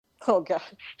Oh, God.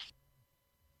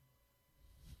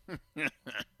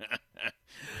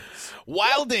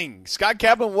 Wilding. Scott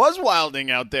Kaplan was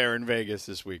wilding out there in Vegas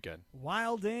this weekend.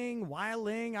 Wilding.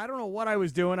 I don't know what I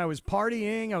was doing. I was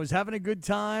partying. I was having a good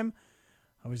time.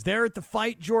 I was there at the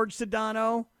fight, George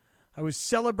Sedano. I was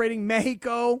celebrating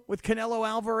Mexico with Canelo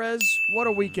Alvarez. What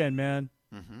a weekend, man.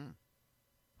 Mm-hmm.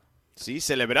 Sí,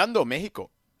 celebrando Mexico.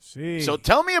 Sí. So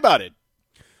tell me about it.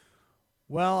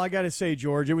 Well, I got to say,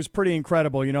 George, it was pretty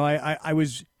incredible. You know, I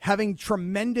was having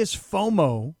tremendous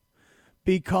FOMO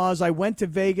because I went to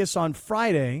Vegas on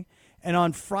Friday, and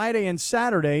on Friday and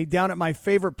Saturday, down at my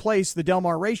favorite place, the Del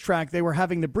Mar Racetrack, they were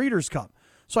having the Breeders' Cup.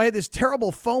 So I had this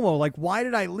terrible FOMO, like, why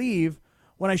did I leave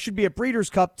when I should be at Breeders'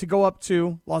 Cup to go up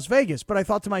to Las Vegas? But I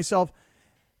thought to myself,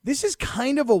 this is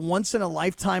kind of a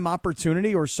once-in-a-lifetime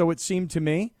opportunity, or so it seemed to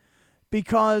me,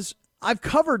 because I've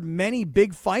covered many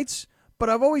big fights, but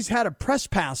I've always had a press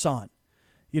pass on.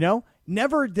 You know,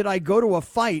 never did I go to a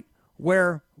fight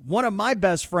where one of my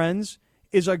best friends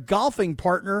is a golfing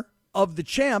partner of the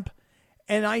champ,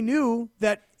 and I knew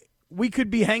that we could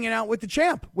be hanging out with the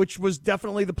champ, which was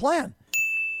definitely the plan.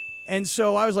 And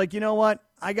so I was like, you know what?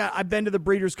 I've been to the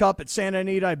Breeders' Cup at Santa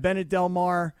Anita. I've been at Del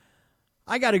Mar.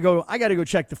 I got to go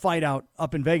check the fight out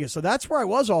up in Vegas. So that's where I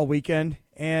was all weekend.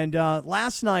 And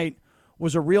last night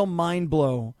was a real mind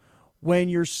blow when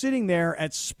you're sitting there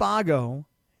at Spago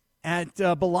at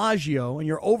Bellagio and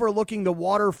you're overlooking the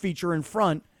water feature in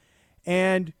front,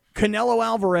 and Canelo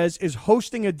Alvarez is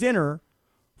hosting a dinner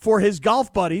for his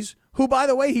golf buddies, who, by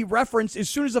the way, he referenced as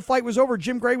soon as the fight was over.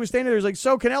 Jim Gray was standing there. He's like,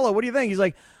 so, Canelo, what do you think? He's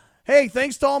like, hey,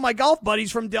 thanks to all my golf buddies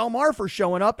from Del Mar for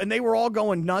showing up. And they were all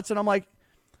going nuts. And I'm like,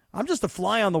 I'm just a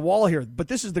fly on the wall here. But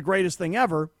this is the greatest thing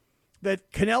ever,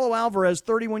 that Canelo Alvarez,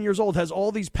 31 years old, has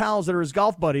all these pals that are his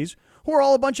golf buddies, who are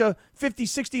all a bunch of 50,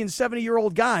 60, and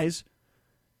 70-year-old guys.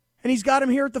 And he's got him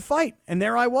here at the fight. And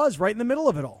there I was, right in the middle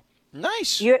of it all.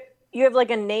 Nice. You have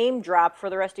like a name drop for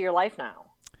the rest of your life now.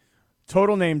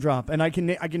 Total name drop. And I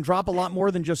can drop a lot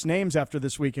more than just names after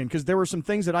this weekend, because there were some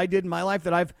things that I did in my life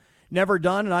that I've never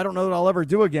done, and I don't know that I'll ever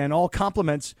do again. All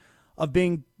compliments of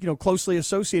being, closely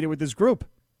associated with this group.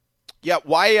 Yeah,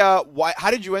 why?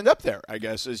 How did you end up there? I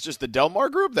guess it's just the Del Mar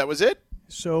group. That was it.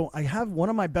 So I have one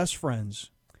of my best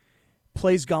friends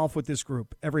plays golf with this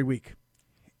group every week,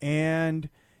 and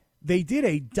they did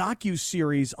a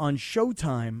docu-series on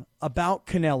Showtime about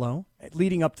Canelo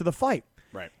leading up to the fight.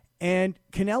 Right. And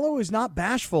Canelo is not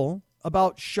bashful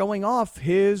about showing off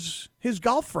his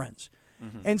golf friends.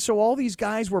 Mm-hmm. And so all these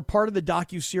guys were part of the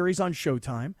docu-series on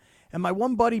Showtime. And my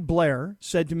one buddy, Blair,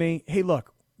 said to me, hey,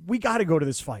 look, we got to go to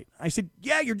this fight. I said,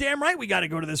 yeah, you're damn right we got to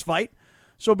go to this fight.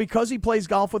 So because he plays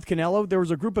golf with Canelo, there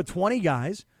was a group of 20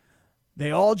 guys.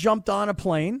 They all jumped on a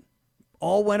plane,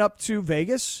 all went up to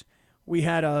Vegas. We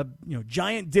had a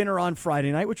giant dinner on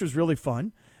Friday night, which was really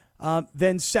fun.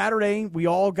 Then Saturday, we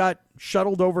all got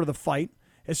shuttled over to the fight.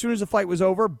 As soon as the fight was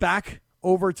over, back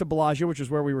over to Bellagio, which is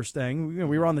where we were staying.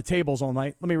 We were on the tables all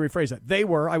night. Let me rephrase that. They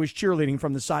were. I was cheerleading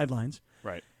from the sidelines.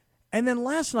 Right. And then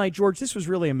last night, George, this was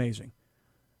really amazing.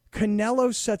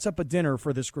 Canelo sets up a dinner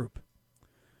for this group.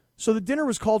 So the dinner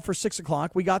was called for 6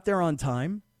 o'clock. We got there on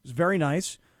time. It was very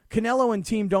nice. Canelo and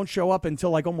team don't show up until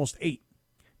like almost 8.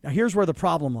 Now, here's where the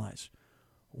problem lies.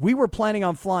 We were planning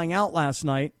on flying out last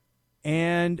night,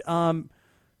 and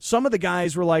some of the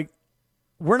guys were like,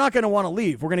 we're not going to want to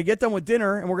leave. We're going to get done with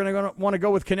dinner, and we're going to want to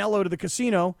go with Canelo to the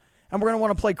casino, and we're going to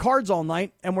want to play cards all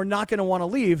night, and we're not going to want to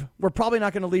leave. We're probably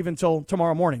not going to leave until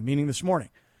tomorrow morning, meaning this morning.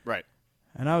 Right.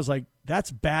 And I was like, that's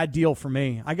a bad deal for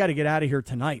me. I got to get out of here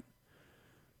tonight.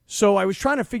 So I was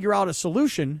trying to figure out a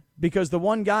solution, because the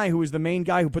one guy who was the main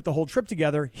guy who put the whole trip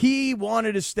together, he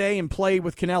wanted to stay and play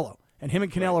with Canelo, and him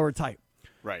and Canelo are tight.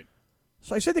 Right.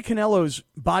 So I said to Canelo's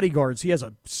bodyguards, he has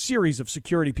a series of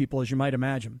security people, as you might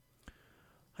imagine.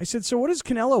 I said, so what does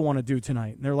Canelo want to do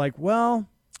tonight? And they're like, well,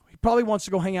 he probably wants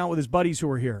to go hang out with his buddies who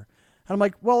are here. And I'm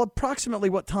like, well, approximately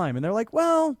what time? And they're like,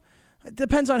 well, it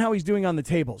depends on how he's doing on the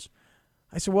tables.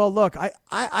 I said, well, look,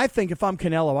 I think if I'm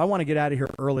Canelo, I want to get out of here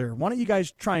earlier. Why don't you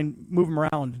guys try and move him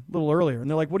around a little earlier? And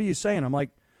they're like, what are you saying? I'm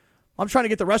like, I'm trying to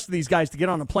get the rest of these guys to get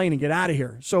on a plane and get out of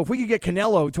here. So if we could get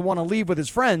Canelo to want to leave with his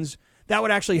friends, that would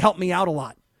actually help me out a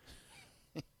lot.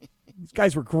 These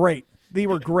guys were great. They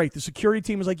were great. The security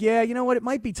team was like, yeah, you know what? It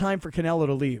might be time for Canelo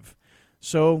to leave.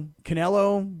 So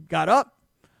Canelo got up,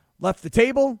 left the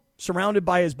table, surrounded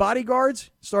by his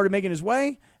bodyguards, started making his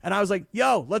way. And I was like,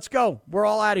 yo, let's go. We're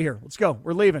all out of here. Let's go.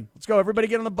 We're leaving. Let's go. Everybody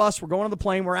get on the bus. We're going on the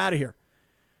plane. We're out of here.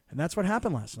 And that's what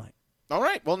happened last night. All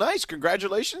right. Well, nice.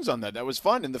 Congratulations on that. That was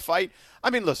fun. And the fight,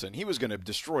 I mean, listen, he was going to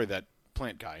destroy that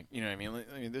plant guy. You know what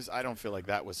I mean? I don't feel like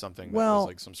that was something that Well, was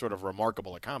like some sort of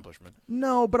remarkable accomplishment.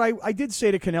 No, but I did say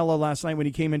to Canelo last night when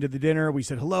he came into the dinner, we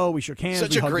said hello, we shook hands.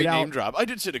 Such we a hugged great it out. name drop. I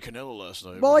did say to Canelo last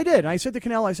night. Well, I did. I said to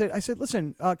Canelo, I said,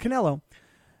 listen, Canelo,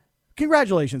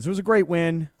 congratulations. It was a great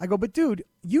win. I go, but dude,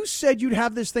 you said you'd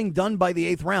have this thing done by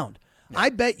the 8th round. Yeah. I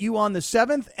bet you on the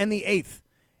 7th and the 8th.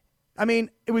 I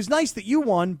mean, it was nice that you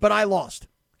won, but I lost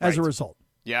as a result.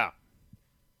 Yeah.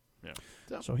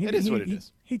 So it is what it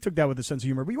is. He took that with a sense of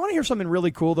humor. But you want to hear something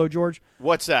really cool, though, George?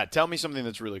 What's that? Tell me something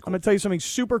that's really cool. I'm going to tell you something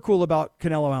super cool about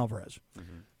Canelo Alvarez.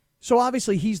 Mm-hmm. So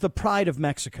obviously he's the pride of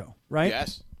Mexico, right?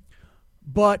 Yes.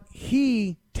 But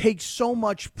he takes so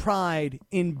much pride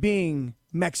in being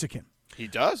Mexican. He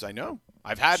does, I know.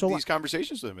 I've had these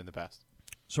conversations with him in the past.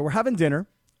 So we're having dinner,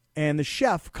 and the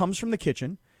chef comes from the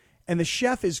kitchen, and the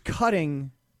chef is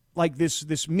cutting like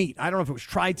this meat. I don't know if it was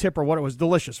tri-tip or what it was.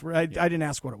 Delicious. I didn't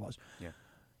ask what it was. Yeah.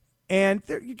 And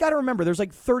you got to remember, there's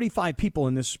like 35 people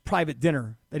in this private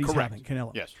dinner that he's having,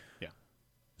 Canelo. Yes, yeah.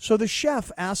 So the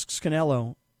chef asks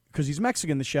Canelo, because he's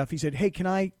Mexican, the chef, he said, hey, can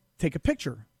I take a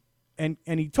picture? And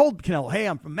he told Canelo, hey,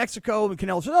 I'm from Mexico. And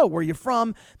Canelo said, oh, where are you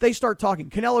from? They start talking.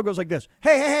 Canelo goes like this,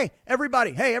 hey,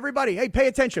 everybody, hey, pay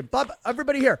attention.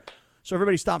 Everybody here. So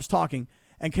everybody stops talking.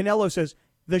 And Canelo says,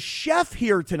 the chef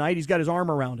here tonight, he's got his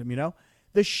arm around him,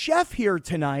 the chef here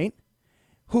tonight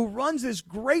who runs this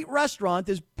great restaurant,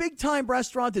 this big-time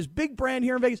restaurant, this big brand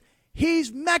here in Vegas,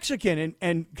 he's Mexican.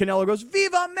 And Canelo goes,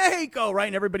 Viva Mexico, right?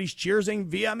 And everybody's cheering,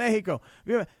 Viva Mexico.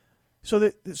 So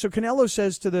Canelo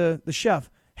says to the chef,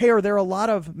 hey, are there a lot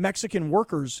of Mexican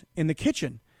workers in the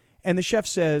kitchen? And the chef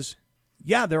says,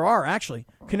 yeah, there are, actually.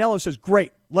 Canelo says,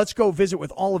 great, let's go visit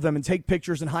with all of them and take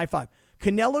pictures and high five.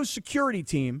 Canelo's security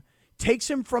team takes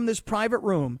him from this private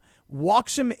room,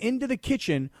 walks him into the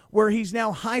kitchen where he's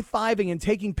now high-fiving and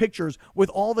taking pictures with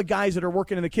all the guys that are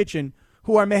working in the kitchen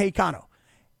who are Mexicano.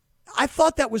 I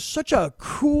thought that was such a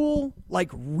cool,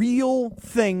 real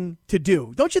thing to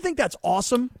do. Don't you think that's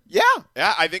awesome? Yeah,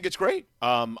 I think it's great.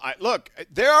 Look,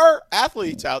 there are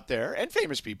athletes out there and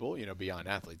famous people, beyond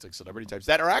athletes, like celebrity types,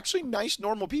 that are actually nice,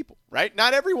 normal people, right?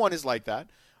 Not everyone is like that.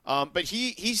 But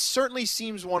he certainly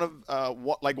seems one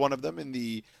of them in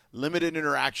the limited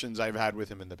interactions I've had with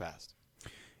him in the past.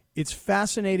 It's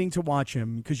fascinating to watch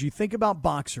him because you think about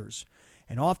boxers,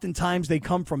 and oftentimes they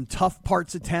come from tough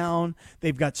parts of town.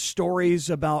 They've got stories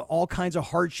about all kinds of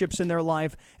hardships in their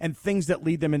life and things that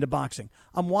lead them into boxing.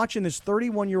 I'm watching this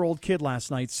 31-year-old kid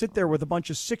last night sit there with a bunch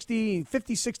of 50,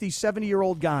 60,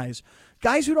 70-year-old guys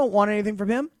who don't want anything from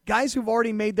him, guys who've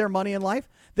already made their money in life.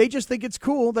 They just think it's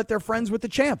cool that they're friends with the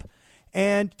champ.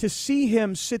 And to see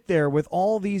him sit there with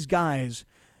all these guys,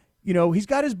 he's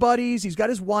got his buddies, he's got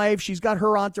his wife, she's got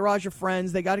her entourage of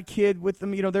friends, they got a kid with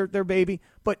them, their baby.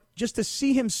 But just to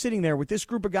see him sitting there with this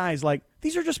group of guys,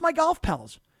 these are just my golf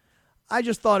pals. I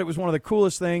just thought it was one of the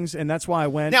coolest things, and that's why I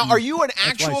went. Now, are you an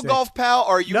actual golf pal,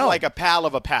 or are you like a pal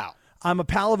of a pal? I'm a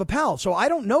pal of a pal, so I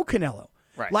don't know Canelo.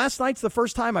 Right. Last night's the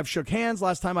first time I've shook hands,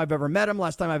 last time I've ever met him,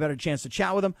 last time I've had a chance to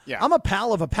chat with him. Yeah. I'm a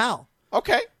pal of a pal.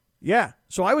 Okay. Yeah.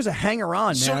 So I was a hanger-on,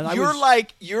 man. So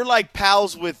you're like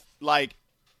pals with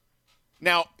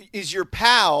now is your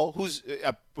pal who's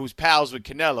pals with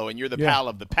Canelo and you're the pal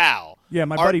of the pal? Yeah,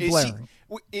 my buddy Blair.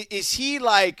 Is he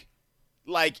like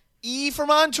E from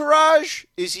Entourage?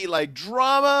 Is he like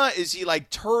Drama? Is he like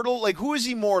Turtle? Who is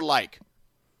he more like?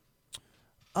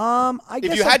 I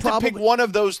guess if you had to pick one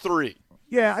of those three.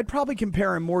 Yeah, I'd probably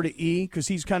compare him more to E because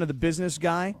he's kind of the business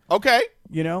guy. Okay.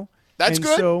 That's and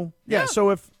good. So so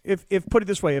if put it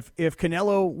this way, if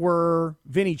Canelo were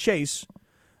Vinny Chase,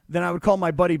 then I would call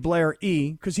my buddy Blair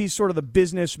E because he's sort of the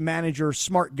business manager,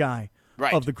 smart guy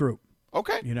of the group.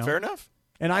 Okay, fair enough.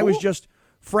 And I was just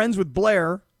friends with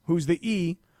Blair, who's the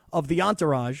E of the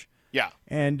entourage. Yeah.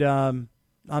 And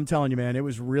I'm telling you, man, it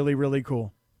was really, really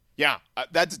cool. Yeah,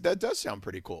 that does sound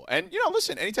pretty cool. And,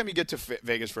 listen, anytime you get to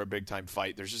Vegas for a big-time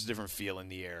fight, there's just a different feel in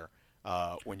the air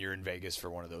when you're in Vegas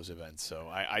for one of those events. So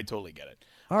I totally get it.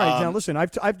 All right, now listen,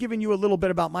 I've given you a little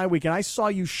bit about my weekend. I saw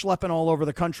you schlepping all over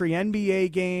the country,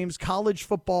 NBA games, college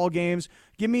football games.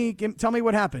 Tell me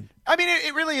what happened. I mean,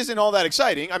 it really isn't all that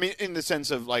exciting. I mean, in the sense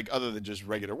of, other than just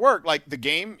regular work. The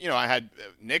game, I had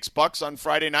Knicks Bucks on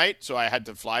Friday night, so I had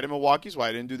to fly to Milwaukee, so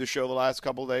I didn't do the show the last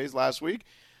couple of days last week.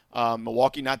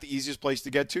 Milwaukee, not the easiest place to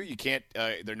get to. You can't.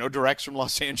 There are no directs from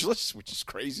Los Angeles, which is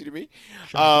crazy to me.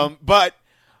 So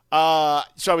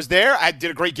I was there. I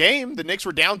did a great game. The Knicks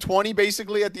were down 20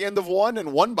 basically at the end of one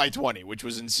and won by 20, which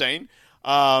was insane.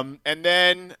 And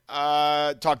then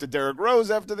talked to Derrick Rose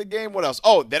after the game. What else?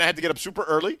 Oh, then I had to get up super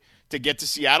early to get to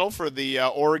Seattle for the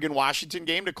Oregon-Washington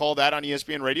game to call that on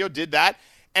ESPN Radio. Did that.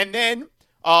 And then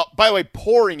By the way,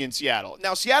 pouring in Seattle.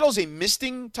 Now, Seattle's a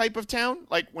misting type of town,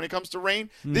 like when it comes to rain.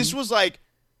 Mm-hmm. This was like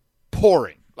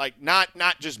pouring, like not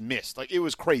just mist. Like it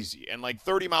was crazy. And like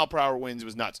 30-mile-per-hour winds. It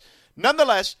was nuts.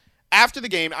 Nonetheless, after the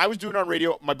game, I was doing it on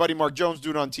radio. My buddy Mark Jones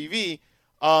doing it on TV.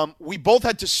 We both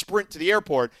had to sprint to the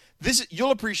airport. You'll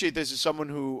appreciate this as someone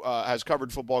who has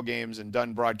covered football games and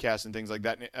done broadcasts and things like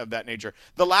that of that nature.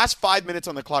 The last 5 minutes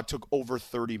on the clock took over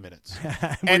 30 minutes.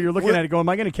 And you're looking at it going, am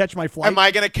I going to catch my flight? Am I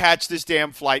going to catch this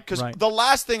damn flight? Because the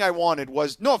last thing I wanted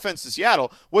was, no offense to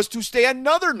Seattle, was to stay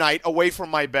another night away from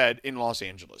my bed in Los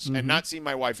Angeles and not see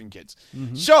my wife and kids.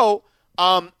 Mm-hmm. So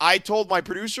I told my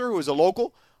producer, who is a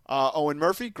local, Owen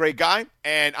Murphy, great guy,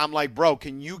 and I'm like, bro,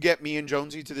 can you get me and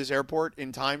Jonesy to this airport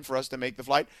in time for us to make the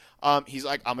flight? He's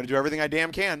like, I'm going to do everything I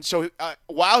damn can. So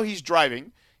while he's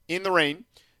driving in the rain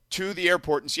to the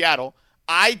airport in Seattle,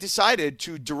 I decided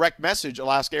to direct message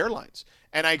Alaska Airlines,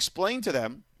 and I explained to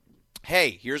them,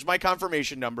 hey, here's my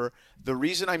confirmation number. The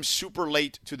reason I'm super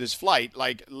late to this flight,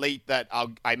 like late that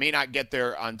I may not get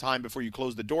there on time before you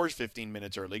close the doors 15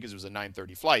 minutes early because it was a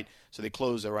 9:30 flight, so they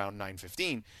closed around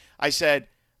 9:15. I said,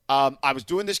 I was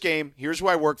doing this game. Here's who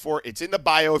I work for. It's in the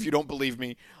bio if you don't believe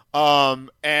me. And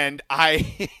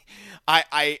me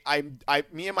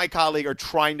and my colleague are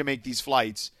trying to make these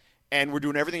flights, and we're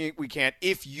doing everything we can.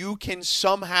 If you can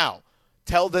somehow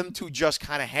tell them to just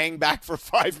kind of hang back for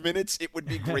 5 minutes, it would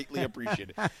be greatly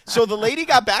appreciated. So the lady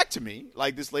got back to me,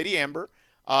 like this lady Amber,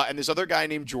 and this other guy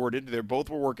named Jordan. They both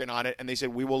were working on it, and they said,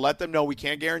 we will let them know. We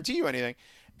can't guarantee you anything.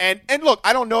 And look,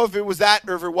 I don't know if it was that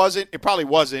or if it wasn't. It probably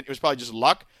wasn't. It was probably just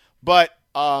luck. But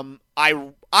I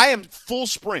am full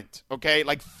sprint, okay?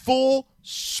 Like full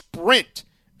sprint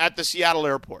at the Seattle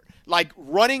airport. Like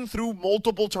running through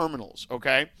multiple terminals,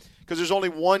 okay? Because there's only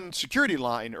one security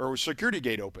line or security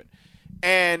gate open.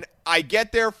 And I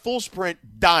get there full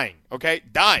sprint, dying, okay?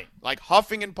 Dying, like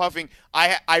huffing and puffing.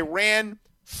 I ran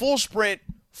full sprint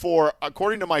for,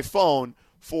 according to my phone,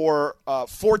 for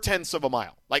 0.4 of a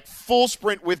mile. Like full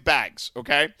sprint with bags,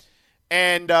 okay?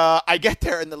 And I get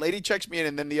there, and the lady checks me in,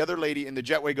 and then the other lady in the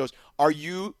jetway goes, are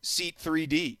you seat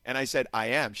 3D? And I said, I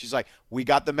am. She's like, we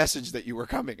got the message that you were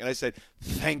coming. And I said,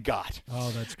 thank God.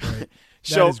 Oh, that's great.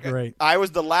 So that is great. I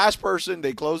was the last person.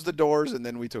 They closed the doors, and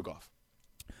then we took off.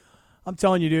 I'm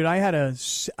telling you, dude, I had an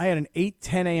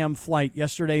 8:10 a.m. flight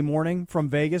yesterday morning from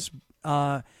Vegas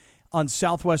on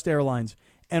Southwest Airlines.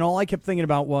 And all I kept thinking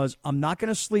about was, I'm not going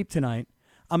to sleep tonight.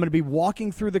 I'm going to be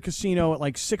walking through the casino at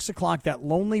like 6 o'clock, that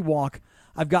lonely walk.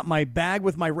 I've got my bag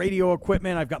with my radio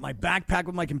equipment. I've got my backpack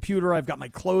with my computer. I've got my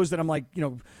clothes that I'm like,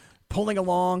 pulling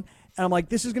along. And I'm like,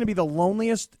 this is going to be the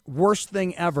loneliest, worst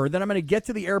thing ever. Then I'm going to get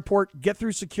to the airport, get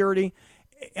through security.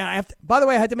 And by the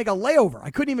way, I had to make a layover. I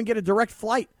couldn't even get a direct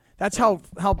flight. That's how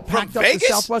packed up Vegas? the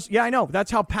Southwest. Yeah, I know. That's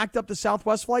how packed up the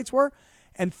Southwest flights were.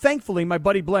 And thankfully, my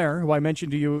buddy Blair, who I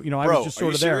mentioned to you, I was just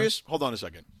sort of there. Bro, are you serious? Hold on a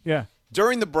second. Yeah.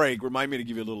 During the break, remind me to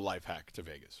give you a little life hack to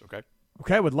Vegas, okay?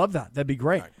 Okay, I would love that. That'd be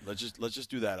great. All right, let's just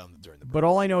do that during the break. But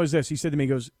all I know is this. He said to me, he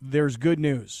goes, there's good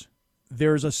news.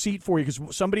 There's a seat for you,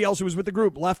 because somebody else who was with the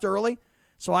group left early.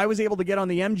 So I was able to get on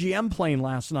the MGM plane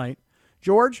last night.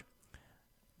 George,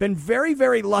 been very,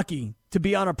 very lucky to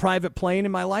be on a private plane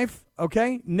in my life,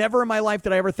 okay? Never in my life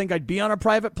did I ever think I'd be on a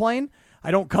private plane.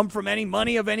 I don't come from any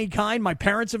money of any kind. My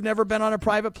parents have never been on a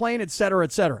private plane, et cetera,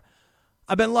 et cetera.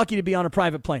 I've been lucky to be on a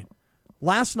private plane.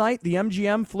 Last night, the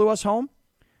MGM flew us home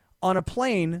on a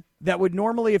plane that would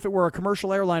normally, if it were a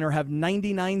commercial airliner, have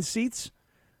 99 seats.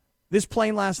 This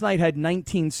plane last night had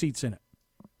 19 seats in it.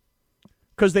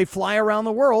 Because they fly around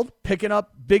the world picking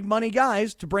up big money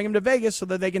guys to bring them to Vegas so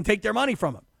that they can take their money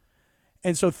from them.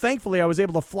 And so thankfully, I was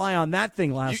able to fly on that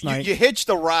thing last night. You hitched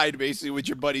a ride, basically, with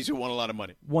your buddies who won a lot of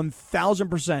money.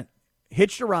 1,000%.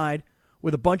 Hitched a ride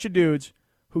with a bunch of dudes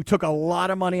who took a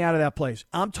lot of money out of that place.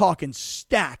 I'm talking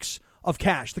stacks of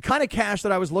cash. The kind of cash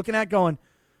that I was looking at going,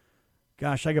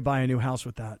 gosh, I could buy a new house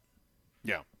with that.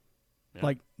 Yeah.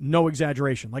 Like, no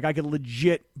exaggeration. Like, I could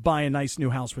legit buy a nice new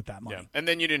house with that money. Yeah. And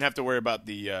then you didn't have to worry about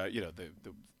the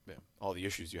all the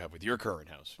issues you have with your current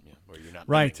house, where you're not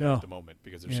living at the moment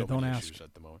because there's so many issues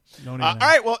at the moment. All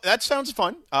right, well, that sounds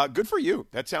fun. Good for you.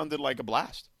 That sounded like a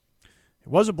blast. It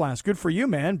was a blast. Good for you,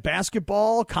 man.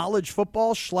 Basketball, college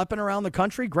football, schlepping around the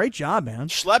country. Great job, man.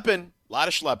 Schlepping. A lot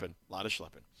of schlepping.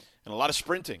 And a lot of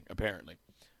sprinting, apparently.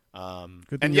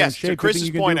 Good and yes, to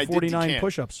Chris's point, I did 49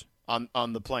 push-ups.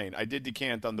 On the plane. I did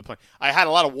decant on the plane. I had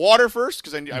a lot of water first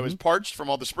because I was parched from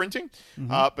all the sprinting.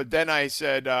 But then I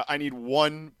said, I need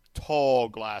one tall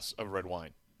glass of red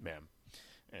wine, ma'am.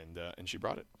 And she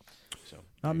brought it. So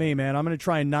Not me, man. I'm going to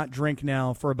try and not drink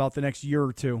now for about the next year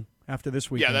or two after this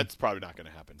Yeah, weekend. that's probably not going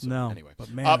to happen. So No. Anyway. But,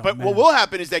 man, but man. what will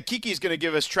happen is that Kiki's going to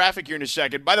give us traffic here in a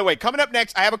second. By the way, coming up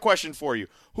next, I have a question for you.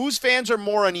 Whose fans are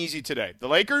more uneasy today? The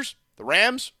Lakers, the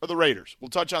Rams, or the Raiders? We'll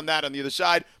touch on that on the other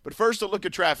side. But first, a look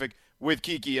at traffic with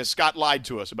Kiki as Scott lied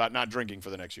to us about not drinking for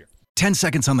the next year. 10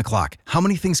 seconds on the clock. How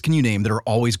many things can you name that are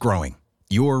always growing?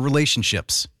 Your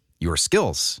relationships, your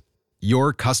skills,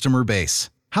 your customer base.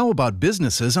 How about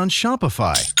businesses on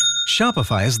Shopify?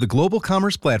 Shopify is the global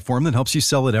commerce platform that helps you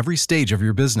sell at every stage of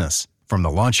your business. From the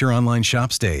launch your online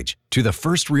shop stage, to the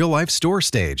first real-life store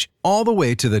stage, all the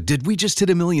way to the did we just hit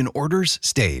a million orders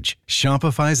stage.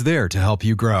 Shopify's there to help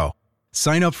you grow.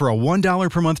 Sign up for a $1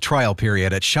 per month trial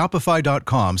period at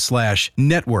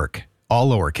shopify.com/network, all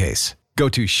lowercase. Go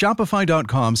to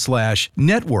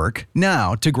shopify.com/network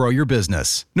now to grow your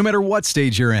business, no matter what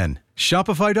stage you're in.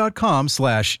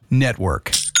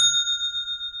 Shopify.com/network.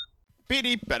 By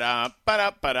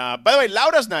the way,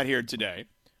 Laura's not here today.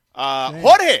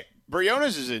 Jorge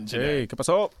Briones is in today. Hey, ¿qué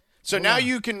pasó? So now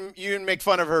you can make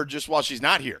fun of her just while she's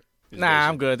not here. Nah,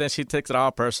 I'm good. Then she takes it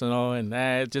all personal, and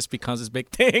it just becomes this big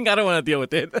thing. I don't want to deal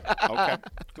with it. Okay. Well,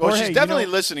 Jorge, she's definitely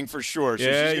listening for sure. So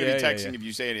Yeah, she's going to be yeah, texting yeah. if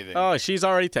you say anything. Oh, she's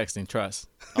already texting. Trust.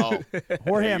 Oh. Jorge,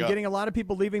 There you I'm go. getting a lot of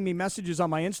people leaving me messages on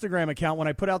my Instagram account when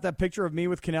I put out that picture of me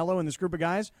with Canelo and this group of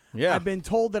guys. Yeah. I've been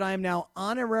told that I am now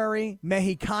honorary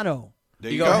Mexicano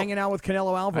There you for go. hanging out with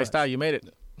Canelo Nice Alvarez. style. You made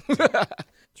it.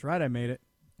 That's right, I made it.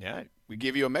 Yeah, we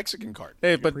give you a Mexican card.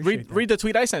 Hey, but appreciate that. read the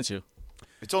tweet I sent you.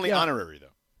 It's only Yeah. honorary, though.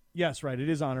 Yes, right. It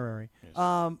is honorary.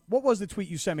 What was the tweet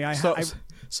you sent me?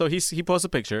 So he posted a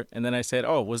picture, and then I said,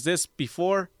 "Oh, was this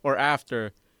before or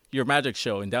after your magic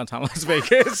show in downtown Las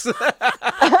Vegas?"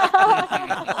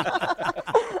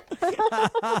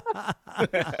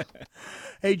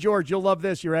 Hey, George, you'll love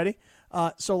this. You ready?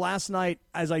 So last night,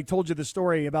 as I told you the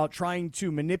story about trying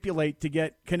to manipulate to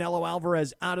get Canelo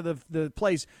Alvarez out of the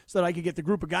place so that I could get the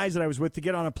group of guys that I was with to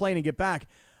get on a plane and get back.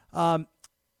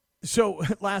 So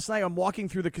last night I'm walking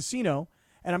through the casino,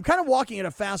 and I'm kind of walking at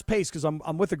a fast pace because I'm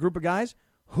with a group of guys.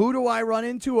 Who do I run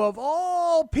into of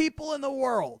all people in the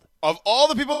world? Of all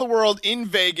the people in the world in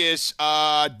Vegas,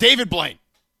 David Blaine.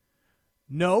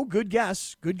 No, good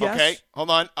guess. Good guess. Okay,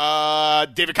 hold on.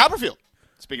 David Copperfield.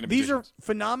 Speaking of These are magicians.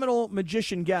 phenomenal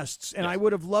magician guests, and I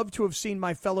would have loved to have seen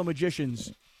my fellow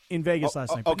magicians in Vegas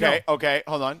last night. But Okay, no. okay.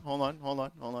 Hold on.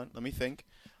 Let me think.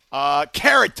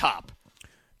 Carrot Top.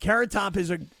 Carrot Top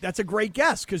that's a great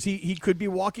guess because he could be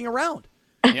walking around.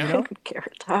 Yeah.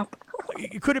 Carrot Top.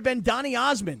 It could have been Donny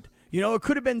Osmond. It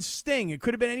could have been Sting. It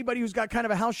could have been anybody who's got kind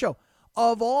of a house show.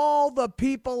 Of all the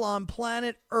people on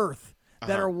planet Earth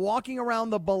that are walking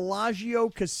around the Bellagio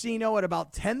Casino at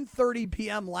about 10:30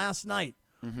 p.m. last night,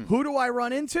 who do I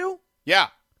run into? Yeah.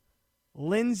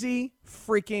 Lindsay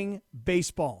freaking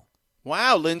Baseball.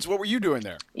 Wow, Linz, what were you doing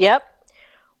there? Yep.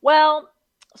 Well,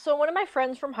 so one of my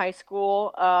friends from high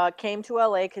school came to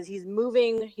LA because he's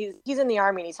moving. He's in the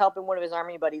Army, and he's helping one of his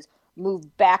Army buddies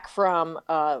move back from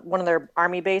one of their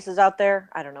Army bases out there.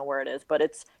 I don't know where it is, but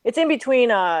it's in between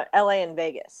LA and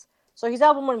Vegas. So he's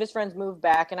helping one of his friends move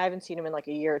back, and I haven't seen him in like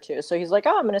a year or two. So he's like,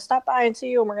 "Oh, I'm going to stop by and see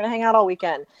you, and we're going to hang out all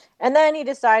weekend." And then he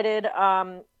decided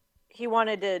he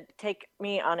wanted to take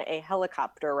me on a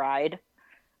helicopter ride.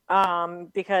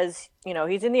 Because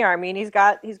he's in the Army and he's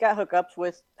got hookups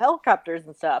with helicopters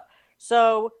and stuff.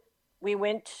 So we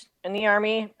went in the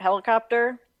Army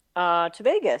helicopter to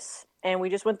Vegas, and we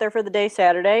just went there for the day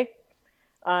Saturday.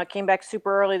 Came back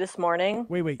super early this morning.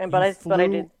 Wait. But I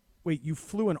did. Wait, you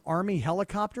flew an Army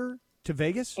helicopter to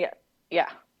Vegas? Yeah.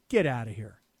 Get out of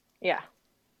here. Yeah.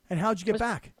 And how'd you get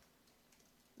back?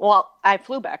 Well, I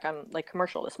flew back on like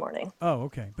commercial this morning. Oh,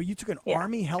 okay. But you took an Yeah.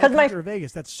 Army 'Cause helicopter to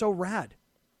Vegas. That's so rad.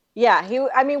 Yeah,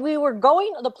 we were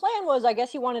going, the plan was, I guess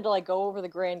he wanted to like go over the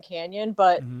Grand Canyon,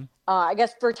 but I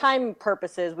guess for time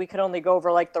purposes, we could only go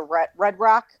over like the Red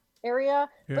Rock area,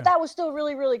 Yeah. but that was still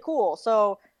really, really cool.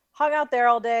 So hung out there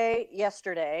all day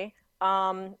yesterday.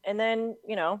 And then,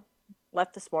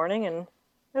 left this morning, and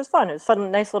it was fun. It was fun.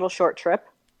 Nice little short trip.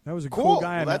 That was a Cool. cool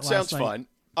guy. I Well, met that last sounds night.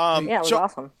 fun. Yeah, it was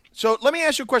awesome. So let me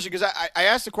ask you a question, because I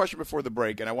asked the question before the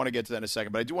break, and I want to get to that in a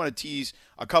second, but I do want to tease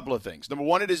a couple of things. Number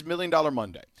one, it is $1 Million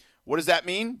Monday. What does that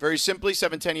mean? Very simply,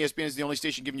 710 ESPN is the only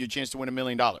station giving you a chance to win $1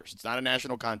 million. It's not a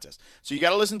national contest. So you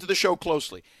got to listen to the show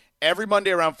closely. Every Monday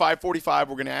around 5:45,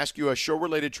 we're going to ask you a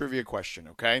show-related trivia question,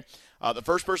 okay? The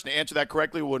first person to answer that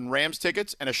correctly will win Rams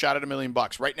tickets and a shot at $1 million.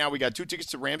 Right now, we got 2 tickets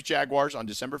to Rams-Jaguars on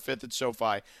December 5th at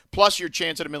SoFi, plus your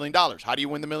chance at $1 million. How do you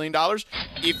win the $1 million?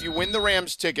 If you win the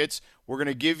Rams tickets, we're going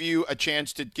to give you a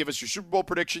chance to give us your Super Bowl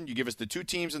prediction. You give us the 2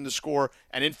 teams and the score.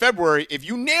 And in February, if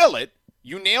you nail it,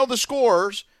 you nail the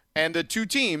scores and the 2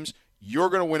 teams, you're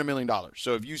going to win $1 million.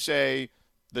 So if you say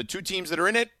the two teams that are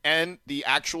in it and the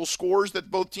actual scores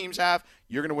that both teams have,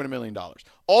 you're going to win $1 million.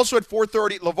 Also at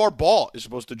 4:30, LaVar Ball is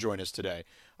supposed to join us today.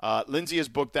 Lindsay has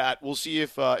booked that. We'll see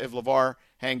if LaVar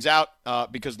hangs out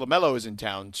because LaMelo is in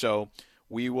town. So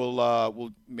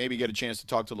we'll maybe get a chance to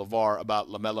talk to LaVar about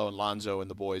LaMelo and Lonzo and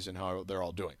the boys and how they're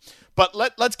all doing. But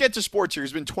let's get to sports here.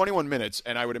 It's been 21 minutes,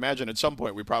 and I would imagine at some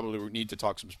point we probably need to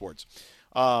talk some sports.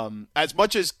 As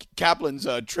much as Kaplan's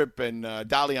trip and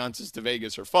dalliances to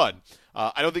Vegas are fun,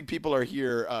 I don't think people are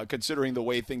here considering the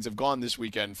way things have gone this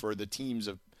weekend for the teams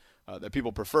that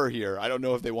people prefer here. I don't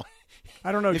know if they want.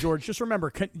 I don't know, George. Just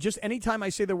remember, just anytime I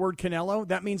say the word Canelo,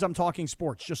 that means I'm talking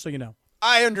sports, just so you know.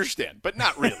 I understand, but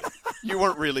not really. You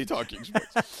weren't really talking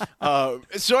sports.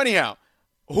 So anyhow,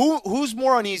 who's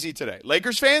more uneasy today?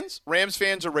 Lakers fans, Rams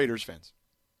fans, or Raiders fans?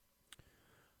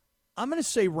 I'm going to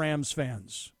say Rams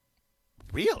fans.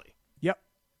 Really? Yep.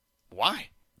 Why?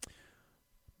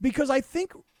 Because I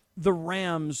think the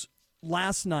Rams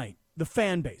last night, the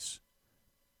fan base,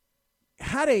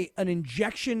 had an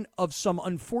injection of some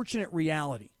unfortunate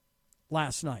reality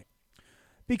last night.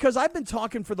 Because I've been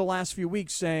talking for the last few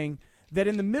weeks saying that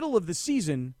in the middle of the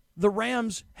season, the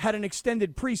Rams had an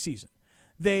extended preseason.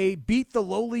 They beat the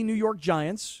lowly New York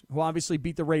Giants, who obviously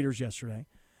beat the Raiders yesterday.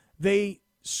 They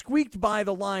squeaked by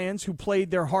the Lions, who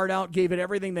played their heart out, gave it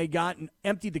everything they got, and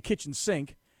emptied the kitchen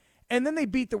sink. And then they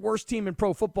beat the worst team in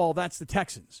pro football, that's the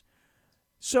Texans.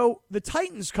 So the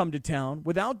Titans come to town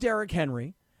without Derrick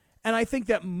Henry, and I think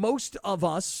that most of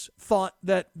us thought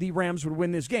that the Rams would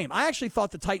win this game. I actually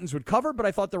thought the Titans would cover, but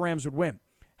I thought the Rams would win.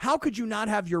 How could you not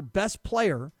have your best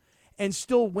player and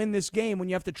still win this game when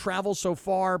you have to travel so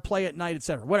far, play at night,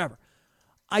 etc., whatever?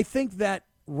 I think that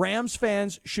Rams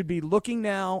fans should be looking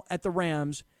now at the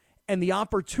Rams and the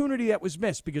opportunity that was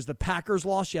missed because the Packers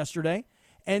lost yesterday,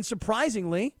 and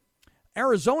surprisingly,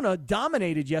 Arizona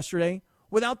dominated yesterday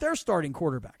without their starting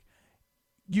quarterback.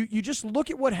 You just look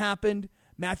at what happened.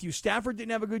 Matthew Stafford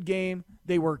didn't have a good game.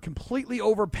 They were completely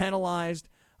over-penalized.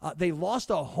 They lost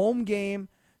a home game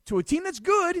to a team that's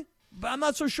good, but I'm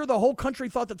not so sure the whole country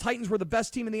thought the Titans were the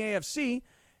best team in the AFC,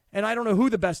 and I don't know who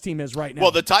the best team is right now.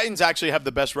 Well, the Titans actually have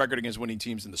the best record against winning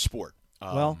teams in the sport.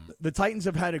 Well, the Titans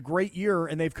have had a great year,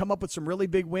 and they've come up with some really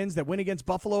big wins. That win against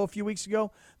Buffalo a few weeks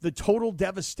ago, the total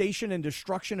devastation and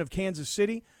destruction of Kansas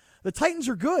City. The Titans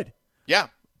are good. Yeah.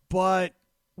 But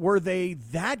were they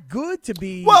that good to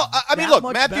be? Well, I mean, look,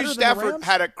 Matthew Matthew Stafford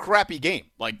had a crappy game.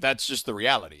 Like, that's just the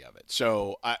reality of it.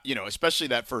 So, especially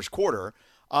that first quarter.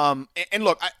 And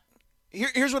look,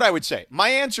 here's what I would say. My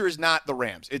answer is not the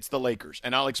Rams. It's the Lakers.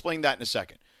 And I'll explain that in a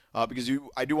second because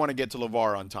I do want to get to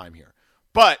LaVar on time here.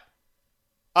 But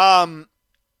here's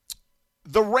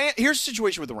the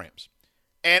situation with the Rams.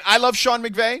 And I love Sean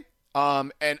McVay.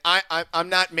 And I'm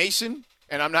not Mason.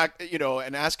 And I'm not,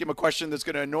 and ask him a question that's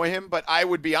going to annoy him. But I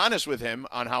would be honest with him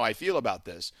on how I feel about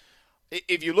this.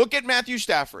 If you look at Matthew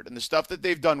Stafford and the stuff that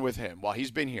they've done with him while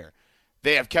he's been here,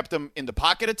 they have kept him in the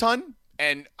pocket a ton.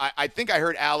 And I think I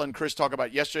heard Al and Chris talk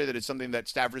about yesterday that it's something that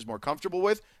Stafford is more comfortable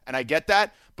with. And I get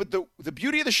that. But the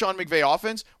beauty of the Sean McVay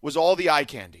offense was all the eye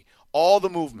candy, all the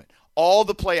movement, all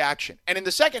the play action. And in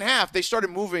the second half, they started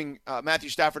moving Matthew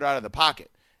Stafford out of the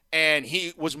pocket. And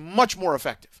he was much more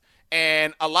effective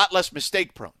and a lot less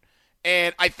mistake prone.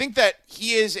 And I think that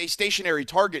he is a stationary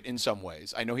target in some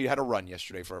ways. I know he had a run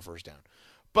yesterday for a first down.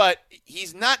 But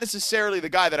he's not necessarily the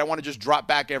guy that I want to just drop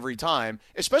back every time,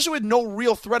 especially with no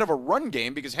real threat of a run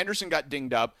game because Henderson got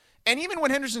dinged up. And even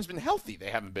when Henderson's been healthy, they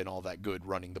haven't been all that good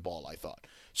running the ball, I thought.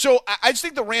 So I just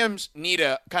think the Rams need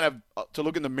a kind of to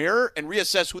look in the mirror and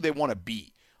reassess who they want to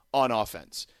be on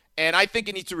offense. And I think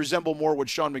it needs to resemble more what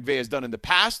Sean McVay has done in the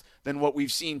past than what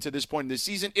we've seen to this point in this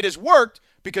season. It has worked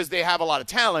because they have a lot of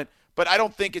talent, but I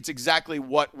don't think it's exactly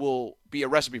what will be a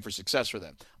recipe for success for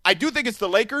them. I do think it's the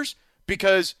Lakers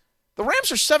because the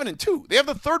Rams are 7-2. They have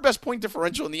the third best point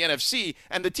differential in the NFC,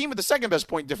 and the team with the second best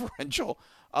point differential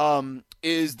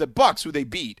is the Bucks, who they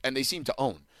beat, and they seem to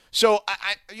own. So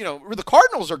the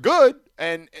Cardinals are good,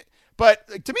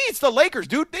 but to me, it's the Lakers,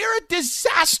 dude. They're a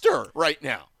disaster right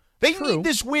now. They need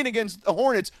this win against the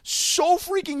Hornets so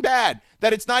freaking bad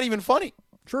that it's not even funny.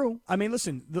 True. I mean,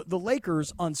 listen, the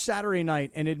Lakers on Saturday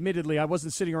night, and admittedly, I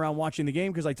wasn't sitting around watching the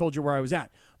game because I told you where I was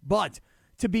at, but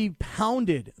to be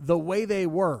pounded the way they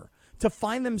were, to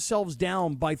find themselves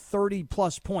down by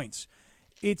 30-plus points,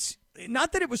 it's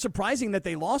not that it was surprising that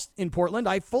they lost in Portland.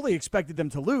 I fully expected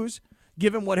them to lose,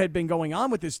 given what had been going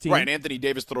on with this team. Right, Anthony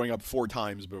Davis throwing up 4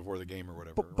 times before the game or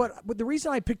whatever. But the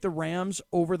reason I picked the Rams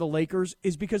over the Lakers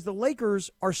is because the Lakers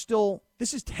are still,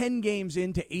 this is 10 games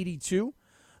into 82.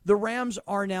 The Rams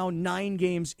are now 9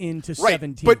 games into Right.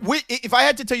 17. But if I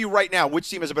had to tell you right now which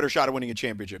team has a better shot at winning a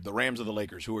championship, the Rams or the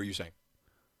Lakers, who are you saying?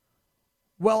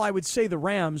 Well, I would say the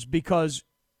Rams because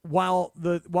while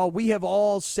we have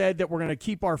all said that we're going to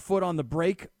keep our foot on the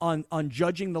brake on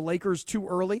judging the Lakers too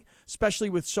early, especially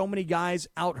with so many guys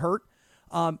out hurt,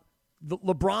 the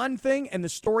LeBron thing and the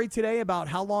story today about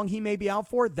how long he may be out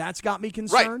for, that's got me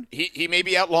concerned. Right. He may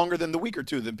be out longer than the week or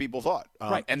two than people thought.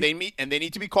 Right. And they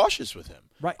need to be cautious with him.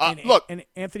 Right. Look, and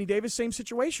Anthony Davis, same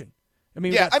situation. I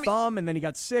mean, Yeah, he got thumb and then he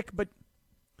got sick, but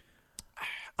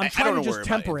I'm trying to just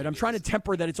temper it. I'm trying to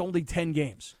temper that it's only 10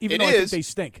 games, even though I think they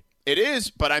stink. It is,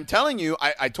 but I'm telling you,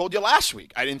 I told you last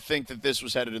week, I didn't think that this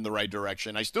was headed in the right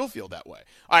direction. I still feel that way.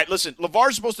 All right, listen,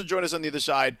 LaVar's supposed to join us on the other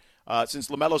side. Since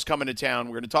LaMelo's coming to town,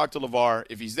 we're going to talk to LaVar.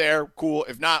 If he's there, cool.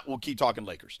 If not, we'll keep talking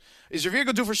Lakers. Is your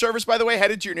vehicle due for service, by the way?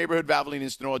 Headed to your neighborhood Valvoline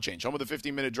Instant Oil Change, home with a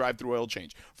 15-minute drive-through oil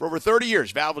change. For over 30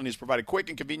 years, Valvoline has provided quick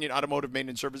and convenient automotive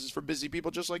maintenance services for busy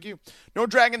people just like you. No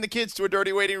dragging the kids to a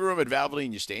dirty waiting room at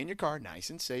Valvoline. You stay in your car nice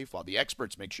and safe while the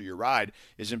experts make sure your ride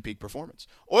is in peak performance.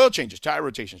 Oil changes, tire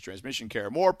rotations, transmission care,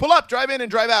 more. Pull up, drive in,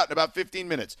 and drive out in about 15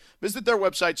 minutes. Visit their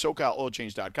website,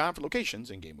 SoCalOilChange.com, for locations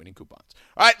and game-winning coupons.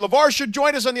 All right, LaVar should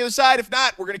join us on the other side. If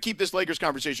not, we're going to keep this Lakers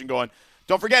conversation going.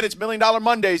 Don't forget, it's $1 Million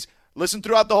Mondays. Listen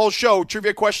throughout the whole show.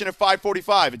 Trivia question at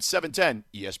 5:45. It's 710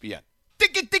 ESPN.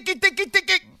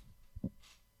 Tick.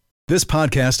 This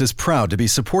podcast is proud to be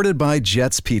supported by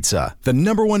Jets Pizza, the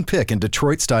 #1 pick in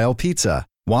Detroit-style pizza.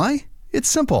 Why? It's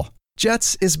simple.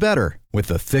 Jets is better. With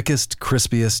the thickest,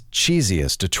 crispiest,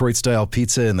 cheesiest Detroit-style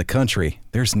pizza in the country,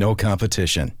 there's no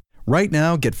competition. Right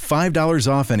now, get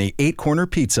 $5 off any 8-corner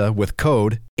pizza with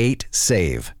code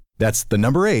 8SAVE. That's the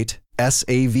number 8,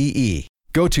 SAVE.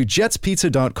 Go to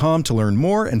jetspizza.com to learn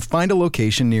more and find a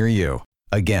location near you.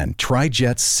 Again, try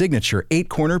Jet's signature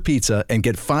 8-corner pizza and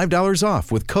get $5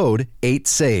 off with code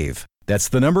 8SAVE. That's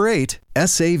the number 8,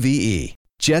 SAVE.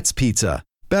 Jet's Pizza.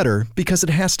 Better because it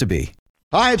has to be.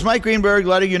 Hi, it's Mike Greenberg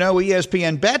letting you know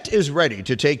ESPN Bet is ready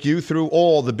to take you through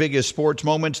all the biggest sports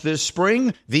moments this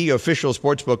spring. The official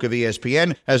sportsbook of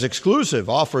ESPN has exclusive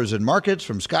offers and markets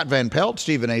from Scott Van Pelt,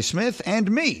 Stephen A. Smith,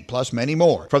 and me, plus many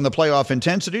more. From the playoff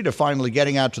intensity to finally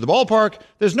getting out to the ballpark,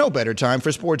 there's no better time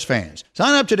for sports fans.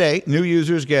 Sign up today. New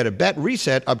users get a bet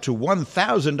reset up to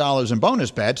 $1,000 in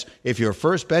bonus bets if your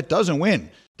first bet doesn't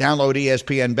win. Download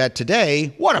ESPN Bet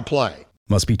today. What a play.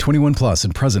 Must be 21 plus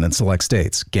and present in select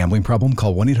states. Gambling problem?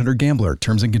 Call 1-800-GAMBLER.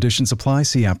 Terms and conditions apply.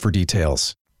 See app for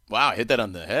details. Wow, I hit that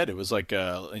on the head. It was like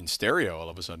in stereo all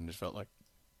of a sudden. It felt like.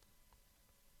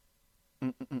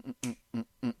 All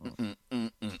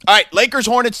right,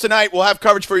 Lakers-Hornets tonight. We'll have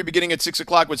coverage for you beginning at 6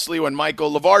 o'clock with Sliwa and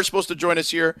Michael. LaVar's supposed to join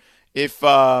us here. If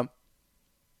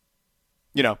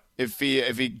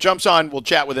he jumps on, we'll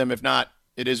chat with him. If not,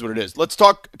 it is what it is. Let's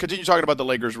continue talking about the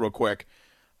Lakers real quick.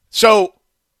 So,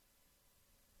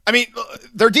 I mean,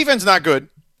 their defense is not good.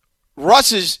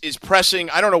 Russ is pressing.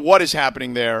 I don't know what is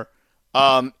happening there.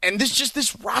 And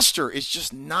this roster is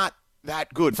just not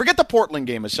that good. Forget the Portland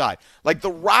game aside. Like,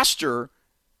 the roster,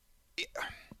 it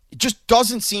just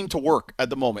doesn't seem to work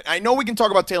at the moment. I know we can talk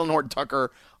about Taylor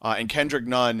Horton-Tucker and Kendrick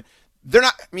Nunn. They're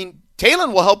not. I mean, Taylor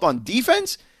will help on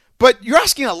defense, but you're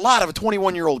asking a lot of a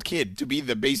 21-year-old kid to be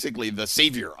basically the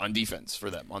savior on defense for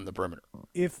them on the perimeter.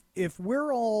 If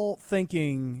we're all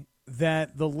thinking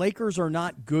that the Lakers are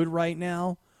not good right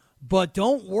now, but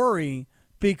don't worry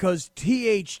because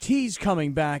THT's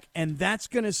coming back and that's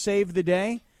going to save the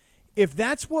day. If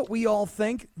that's what we all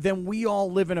think, then we all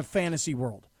live in a fantasy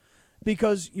world.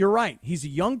 Because you're right, he's a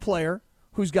young player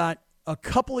who's got a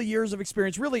couple of years of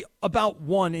experience, really about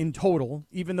one in total,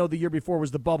 even though the year before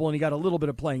was the bubble and he got a little bit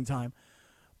of playing time.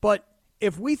 But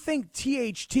if we think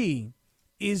THT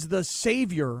is the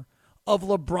savior of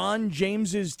LeBron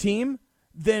James's team,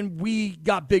 then we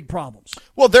got big problems.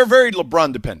 Well, they're very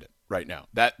LeBron dependent right now.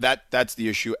 That's the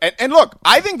issue. And look,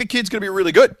 I think the kid's going to be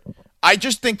really good. I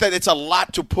just think that it's a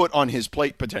lot to put on his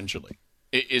plate potentially,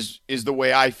 is the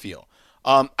way I feel.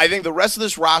 I think the rest of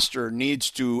this roster needs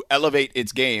to elevate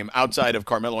its game outside of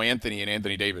Carmelo Anthony and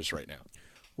Anthony Davis right now.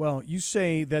 Well, you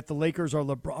say that the Lakers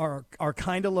are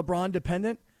kind of LeBron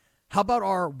dependent. How about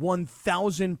our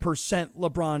 1,000%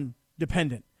 LeBron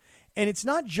dependent? And it's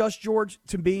not just, George,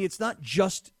 to me, it's not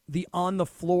just the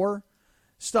on-the-floor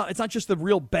stuff. It's not just the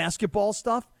real basketball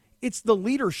stuff. It's the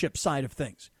leadership side of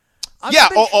things. I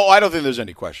don't think there's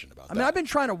any question about that. I mean, I've been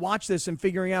trying to watch this and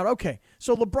figuring out, okay,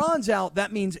 so LeBron's out.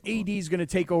 That means AD is going to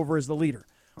take over as the leader.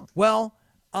 Well,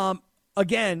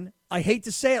 again, I hate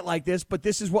to say it like this, but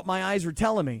this is what my eyes are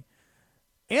telling me.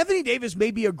 Anthony Davis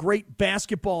may be a great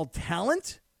basketball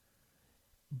talent,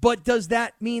 but does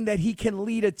that mean that he can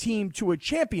lead a team to a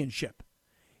championship?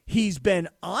 He's been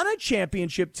on a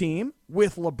championship team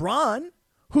with LeBron,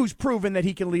 who's proven that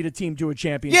he can lead a team to a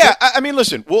championship. Yeah, I mean,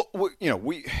 listen,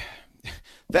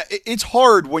 it's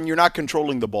hard when you're not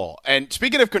controlling the ball. And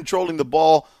speaking of controlling the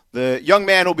ball, the young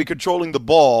man who'll be controlling the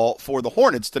ball for the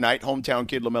Hornets tonight, hometown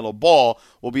kid LaMelo Ball,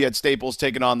 will be at Staples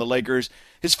taking on the Lakers.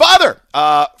 His father,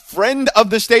 friend of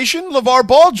the station, LaVar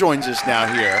Ball, joins us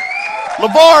now here.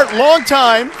 LaVar, long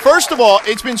time. First of all,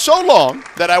 it's been so long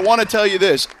that I want to tell you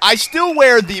this. I still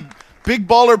wear the Big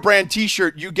Baller brand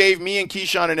T-shirt you gave me and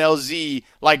Keyshawn and LZ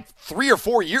like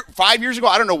 5 years ago.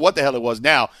 I don't know what the hell it was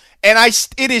now. And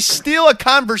it is still a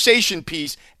conversation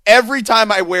piece every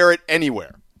time I wear it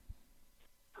anywhere.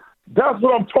 That's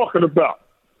what I'm talking about.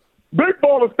 Big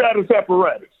Baller status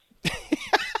apparatus.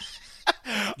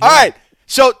 All right.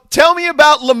 So tell me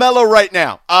about LaMelo right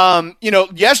now.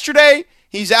 Yesterday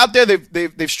he's out there.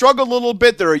 They've struggled a little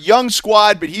bit. They're a young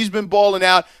squad, but he's been balling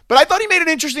out. But I thought he made an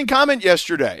interesting comment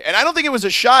yesterday, and I don't think it was a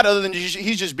shot other than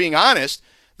he's just being honest,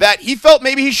 that he felt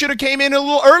maybe he should have came in a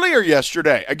little earlier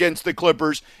yesterday against the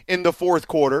Clippers in the fourth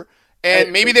quarter,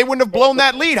 and maybe they wouldn't have blown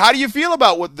that lead. How do you feel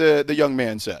about what the young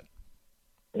man said?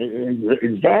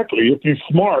 Exactly. If you're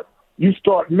smart, you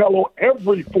start Melo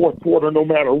every fourth quarter no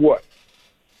matter what.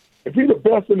 If he's the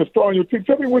best in the starting team,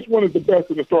 tell me which one is the best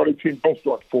in the starting team. Don't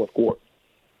start the fourth quarter.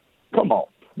 Come on.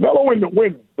 Melo in the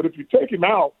winning, but if you take him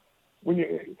out, but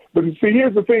see,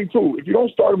 here's the thing, too. If you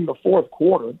don't start him in the fourth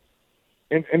quarter,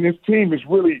 and this team is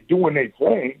really doing their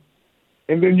thing,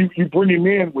 and then you bring him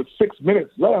in with 6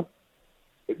 minutes left,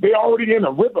 they're already in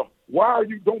a rhythm. Why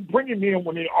don't bring him in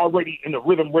when they're already in a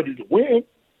rhythm ready to win,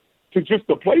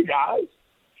 to play guys?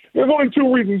 There's only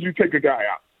two reasons you take a guy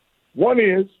out. One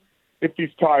is if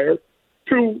he's tired.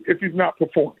 Two, if he's not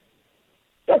performing.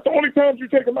 That's the only times you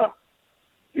take him out.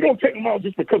 You don't take him out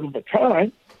just because of the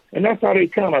time, and that's how they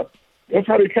kind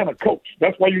of coach.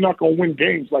 That's why you're not going to win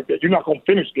games like that. You're not going to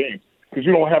finish games because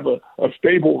you don't have a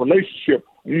stable relationship.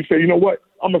 And you say, you know what,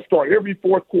 I'm going to start every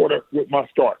fourth quarter with my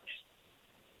starters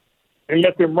and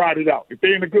let them ride it out. If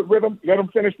they're in a good rhythm, let them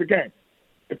finish the game.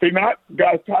 If they're not,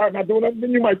 guys tired, not doing nothing,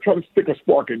 then you might try to stick a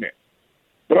spark in there.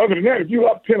 But other than that, if you're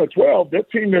up 10 or 12, that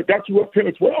team that got you up 10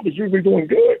 or 12 is usually doing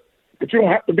good. But you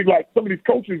don't have to be like some of these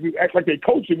coaches who act like they're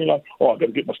coaching and like, oh, I got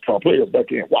to get my star players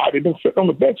back in. Why? They've been sitting on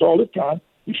the bench all this time.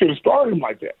 You should have started them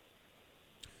like that.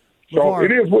 So LaVar,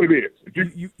 it is what it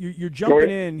is. You're jumping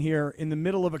in here in the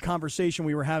middle of a conversation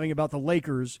we were having about the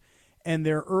Lakers and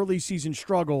their early season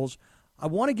struggles. I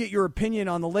want to get your opinion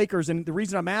on the Lakers, and the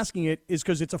reason I'm asking it is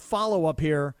because it's a follow-up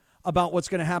here about what's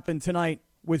going to happen tonight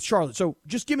with Charlotte. So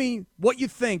just give me what you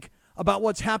think about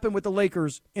what's happened with the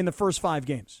Lakers in the first 5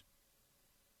 games.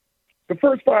 The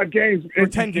first 5 games, or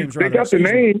 10 games, they rather. got the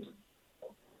names.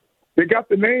 They got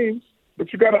the names,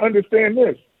 but you got to understand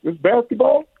this. This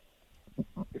basketball,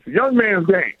 it's a young man's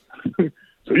game.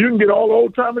 So you can get all the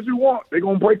old timers you want. They're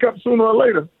going to break up sooner or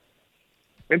later.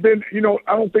 And then,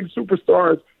 I don't think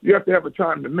superstars, you have to have a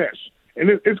time to mesh. And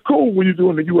it's cool when you're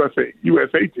doing the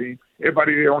USA team,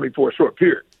 everybody there only for a short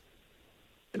period.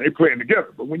 And they playing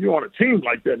together. But when you're on a team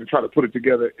like that and try to put it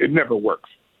together, it never works.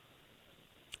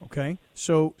 Okay,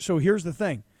 so here's the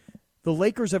thing. The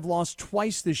Lakers have lost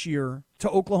twice this year to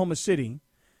Oklahoma City.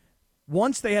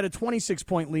 Once they had a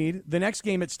 26-point lead. The next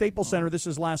game at Staples Center, this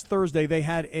is last Thursday, they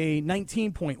had a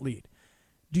 19-point lead.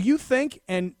 Do you think,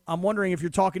 and I'm wondering if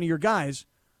you're talking to your guys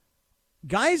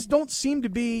don't seem to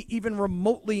be even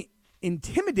remotely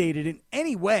intimidated in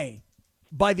any way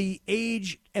by the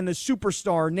age and the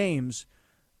superstar names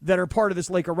that are part of this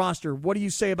Laker roster. What do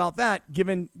you say about that,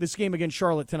 given this game against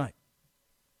Charlotte tonight?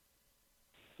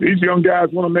 These young guys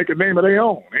want to make a name of their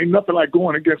own. Ain't nothing like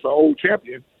going against an old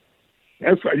champion.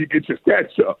 That's how you get your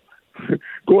stats up.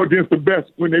 Go against the best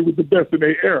when they were the best in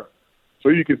their era. So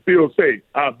you can still say,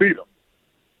 I beat them.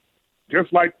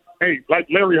 Just like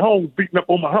Larry Holmes beating up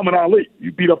on Muhammad Ali.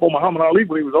 You beat up on Muhammad Ali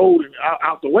when he was old and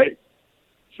out the way.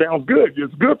 Sounds good.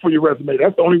 It's good for your resume.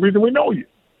 That's the only reason we know you.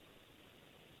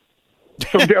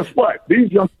 So guess what?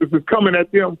 These youngsters is coming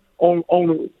at them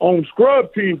on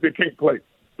scrub teams that can't play.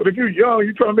 But if you're young,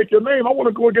 you're trying to make your name, I want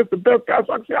to go against the best guys.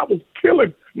 So I can say I was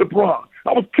killing LeBron.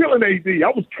 I was killing AD. I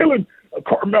was killing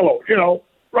Carmelo.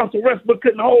 Russell Westbrook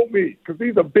couldn't hold me because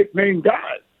these are big-name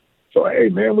guys. So, hey,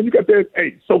 man, when you got that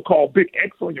so-called big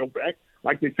X on your back,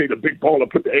 like they say the big baller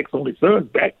put the X on his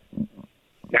son's back,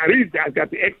 now these guys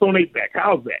got the X on their back.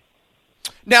 How's that?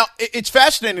 Now, it's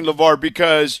fascinating, LaVar,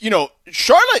 because,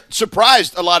 Charlotte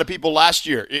surprised a lot of people last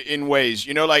year in ways.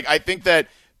 I think that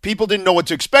people didn't know what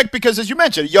to expect because, as you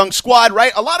mentioned, a young squad,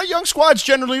 right? A lot of young squads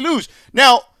generally lose.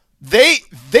 Now, they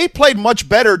played much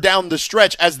better down the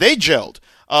stretch as they gelled.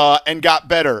 and got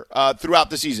better throughout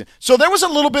the season. So there was a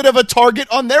little bit of a target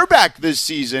on their back this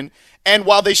season. And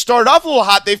while they started off a little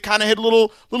hot, they've kind of hit a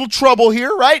little trouble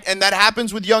here, right? And that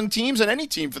happens with young teams and any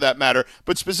team for that matter,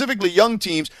 but specifically young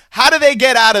teams. How do they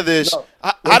get out of this?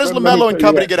 How does LaMelo and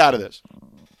company get out of this?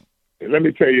 Let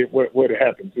me tell you what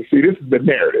happens. You see, this is the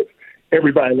narrative.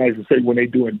 Everybody likes to say when they're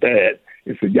doing bad,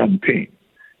 it's a young team.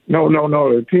 No.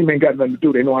 The team ain't got nothing to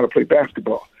do. They know how to play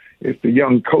basketball. It's the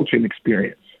young coaching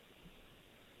experience.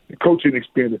 The coaching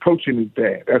experience. The coaching is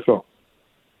bad. That's all.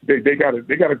 They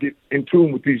gotta get in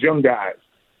tune with these young guys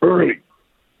early.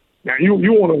 Now you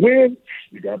want to win,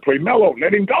 you gotta play Melo.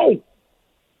 Let him go.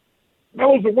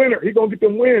 Melo's a winner. He's gonna get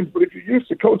them wins. But if you're used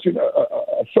to coaching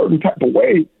a certain type of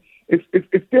way, it's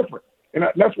different. And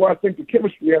that's why I think the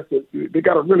chemistry has to. They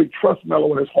gotta really trust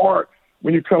Melo, and it's hard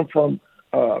when you come from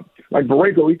like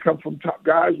Borrego. He comes from top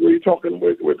guys where you're talking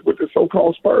with the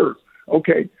so-called Spurs.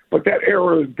 Okay, but that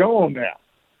era is gone now.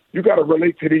 You got to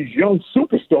relate to these young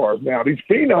superstars now, these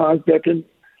phenoms that can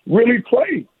really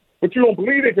play. But you don't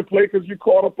believe they can play because you're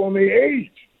caught up on their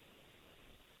age.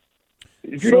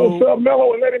 If you don't sub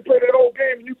Melo and let him play that old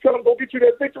game and you tell him go get you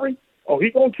that victory,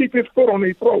 he's going to keep his foot on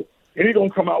their throat and he's going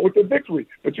to come out with the victory.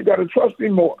 But you got to trust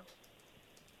him more.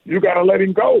 You got to let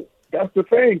him go. That's the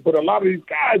thing. But a lot of these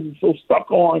guys are so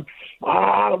stuck on,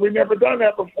 we've never done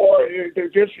that before. They're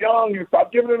just young. And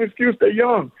stop giving them an excuse. They're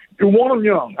young. You want them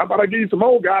young. How about I give you some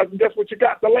old guys, and guess what you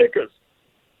got? The Lakers.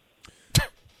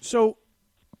 So,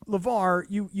 LaVar,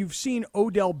 you've seen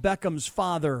Odell Beckham's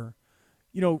father,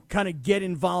 kind of get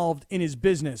involved in his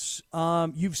business.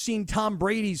 You've seen Tom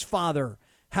Brady's father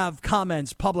have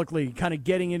comments publicly kind of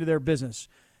getting into their business.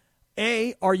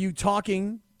 Are you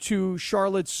talking to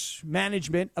Charlotte's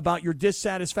management about your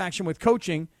dissatisfaction with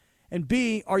coaching? And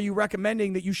B, are you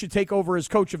recommending that you should take over as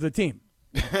coach of the team?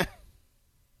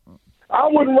 I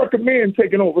wouldn't recommend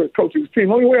taking over as coach of the team.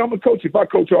 The only way I'm going to coach if I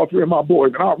coach all three of my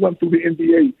boys, and I'll run through the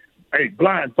NBA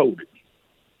blindfolded.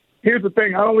 Here's the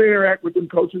thing. I don't interact with them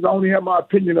coaches. I only have my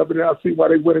opinion of it, and I'll see why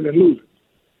they're winning and losing.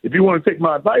 If you want to take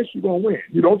my advice, you're going to win.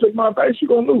 You don't take my advice, you're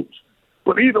going to lose.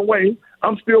 But either way,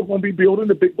 I'm still going to be building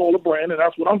the Big Bowler brand, and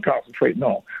that's what I'm concentrating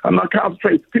on. I'm not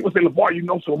concentrating. People say, LaVar, you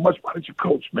know so much. Why don't you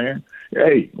coach, man?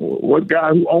 Hey, what guy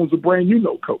who owns a brand you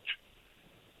know, coach?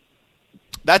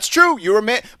 That's true. You were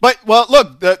but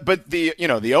look,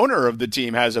 the owner of the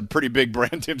team has a pretty big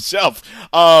brand himself.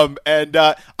 And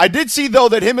I did see though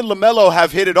that him and LaMelo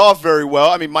have hit it off very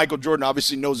well. I mean, Michael Jordan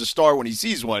obviously knows a star when he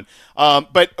sees one.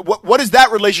 But what has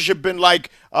that relationship been like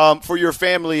for your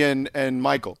family and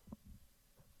Michael?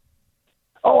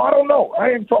 Oh, I don't know. I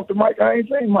ain't talked to Mike. I ain't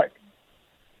seen Mike.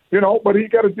 But he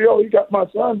got a deal. He got my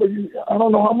son, but I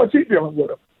don't know how much he's dealing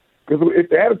with him. Because if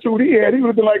the attitude he had, he would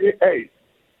have been like, hey,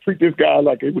 treat this guy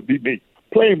like it would be me.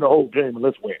 Play him the whole game and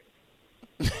let's win.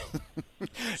 So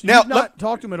now, you've not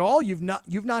talked to him at all? You've not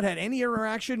had any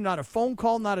interaction, not a phone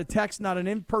call, not a text, not an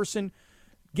in-person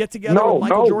get-together with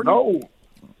Michael Jordan?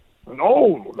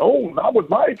 No, not with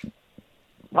Mike.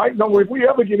 Mike, no, if we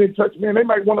ever get in touch, man, they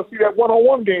might want to see that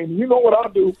one-on-one game. You know what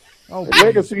I'll do. The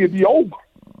legacy will be over.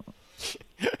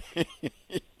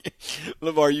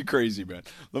 LaVar, you crazy, man.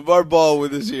 LaVar Ball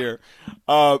with us here.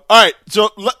 All right, so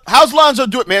how's Lonzo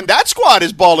doing? Man, that squad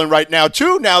is balling right now,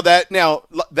 too. Now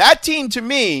that team, to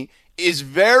me, is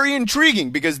very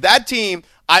intriguing because that team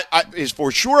is for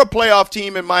sure a playoff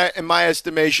team in my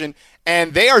estimation,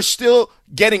 and they are still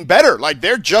getting better. Like,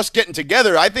 they're just getting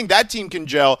together. I think that team can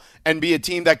gel and be a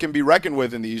team that can be reckoned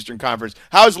with in the Eastern Conference.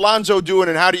 How's Lonzo doing,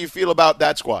 and how do you feel about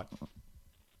that squad?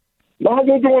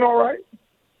 Lonzo doing all right.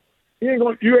 You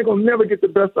ain't gonna never get the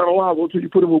best out of Lonzo until you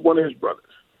put him with one of his brothers.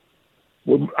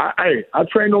 Well, I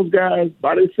train those guys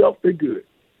by themselves. They're good.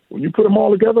 When you put them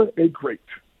all together, they're great.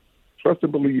 Trust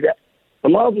and believe that.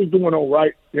 But Lonzo's doing all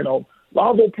right.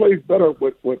 Lonzo plays better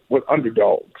with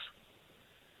underdogs.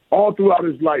 All throughout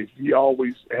his life, he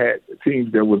always had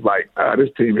teams that was like, this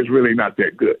team is really not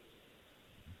that good.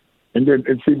 And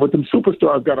see what them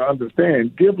superstars got to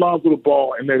understand. Give Lonzo the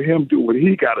ball and let him do what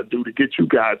he got to do to get you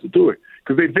guys to do it.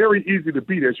 Because they're very easy to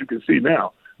beat, as you can see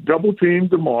now. Double team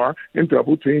DeMar and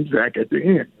double team Zach at the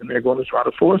end, and they're going to try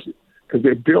to force it because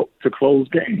they're built to close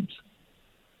games.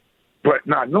 But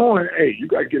not knowing, hey, you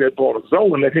got to get that ball to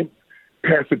Zoe and let him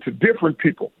pass it to different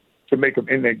people to make them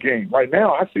in that game. Right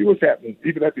now, I see what's happening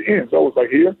even at the end. Zoe's like,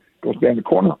 here, go stand in the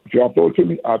corner. If y'all throw it to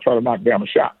me, I'll try to knock down a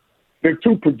shot. They're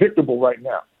too predictable right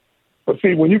now. But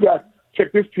see, when you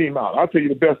check this team out, I'll tell you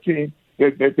the best team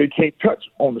that they can't touch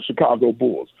on the Chicago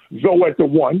Bulls. Zoe at the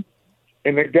one,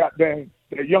 and they got that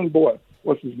young boy,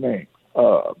 what's his name?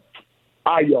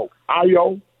 Ayo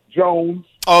Jones.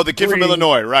 Oh, the kid from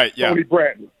Illinois, right, yeah. Tony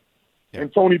Bradley.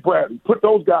 and Tony Bradley. Put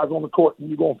those guys on the court, and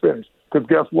you're gonna finish. Because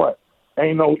guess what?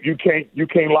 You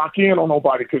can't lock in on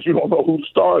nobody because you don't know who the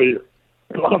star is.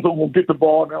 And Lonzo will get the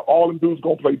ball, and all them dudes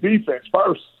gonna play defense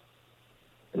first.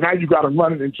 And now you got them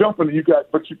running and jumping, and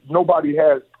nobody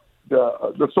has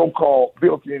the so-called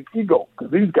built-in ego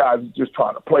because these guys are just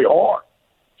trying to play hard.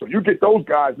 So you get those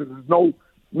guys, and there's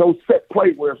no set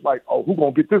play where it's like, oh, who's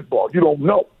gonna get this ball? You don't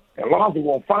know. And Lonzo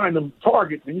gonna find them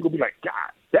targets, and you're gonna be like, God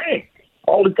dang,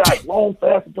 all these guys long,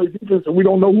 fast, and play defense, and we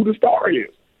don't know who the star is.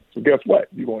 So guess what?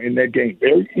 You're gonna end that game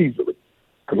very easily.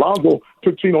 Because Lonzo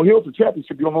took Chino Hill to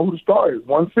championship. You don't know who the star is.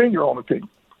 One senior on the team.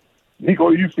 He go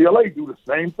to UCLA, do the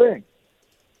same thing.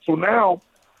 So now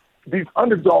these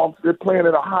underdogs, they're playing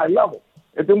at a high level.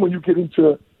 And then when you get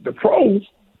into the pros,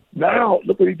 now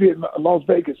look what he did in Las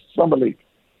Vegas Summer League.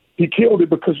 He killed it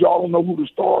because y'all don't know who the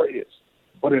star is.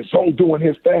 But in so doing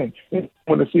his thing,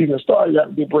 when the season started, you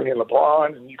have to bring in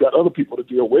LeBron, and you got other people to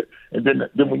deal with. And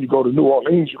then when you go to New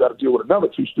Orleans, you got to deal with another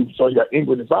two students. So you got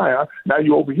England and Zion. Now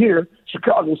you over here,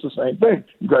 Chicago's the same thing.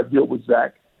 You got to deal with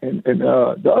Zach and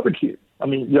the other kid. I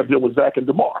mean, you have to deal with Zach and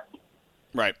DeMar.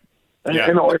 Right. And,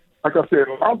 like I said,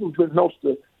 Lonzo's been used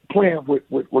to playing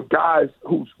with guys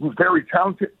who's very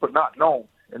talented but not known,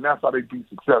 and that's how they be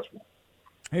successful.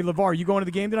 Hey, LaVar, you going to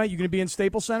the game tonight? You going to be in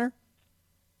Staples Center?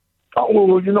 Oh,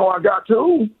 well, I got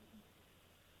to.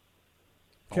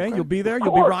 Okay, you'll be there?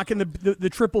 You'll be rocking the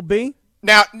Triple B?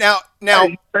 Now.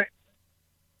 Hey,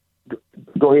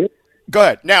 go ahead. Go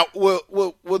ahead. Now,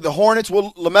 will the Hornets,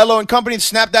 will LaMelo and company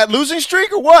snap that losing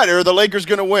streak or what? Or are the Lakers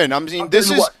going to win? I mean,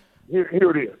 this is what. Here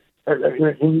it is.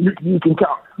 And you can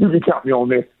count me on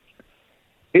this.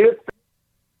 If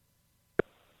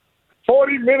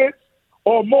 40 minutes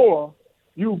or more,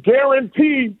 you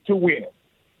guarantee to win.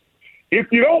 If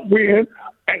you don't win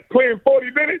and playing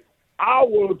 40 minutes, I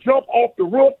will jump off the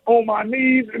roof on my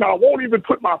knees and I won't even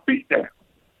put my feet down.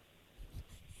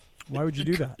 Why would you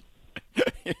do that?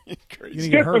 Crazy.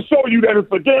 Just to show you that it's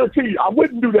a guarantee. I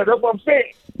wouldn't do that. That's what I'm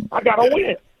saying. I got to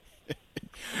win.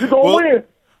 You're going to win.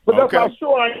 But that's how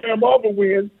sure I am of a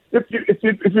win. If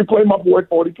you play my boy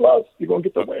 40 plus, you're going to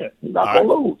get the win. You're not going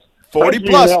to lose. 40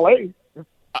 plus. In LA.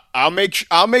 I'll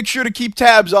make sure to keep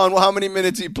tabs on how many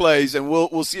minutes he plays, and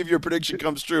we'll see if your prediction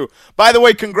comes true. By the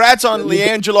way, congrats on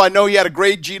LiAngelo. I know he had a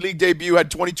great G League debut,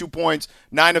 had 22 points,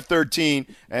 9 of 13,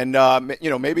 and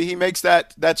maybe he makes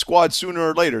that squad sooner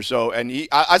or later. So, and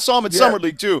I saw him at Summer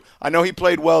League too. I know he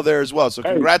played well there as well. So,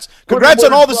 congrats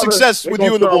on all the success with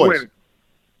you and the boys. Winning.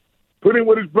 Put in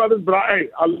with his brothers, but I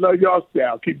love y'all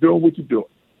style. Keep doing what you're doing.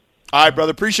 All right,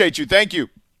 brother. Appreciate you. Thank you.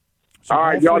 So all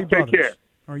right, y'all take care.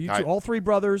 Are you all three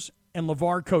brothers and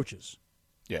LaVar coaches?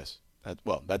 Yes.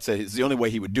 It's the only way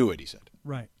he would do it, he said.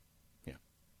 Right. Yeah.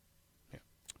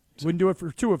 So, wouldn't do it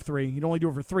for 2 of 3. You'd only do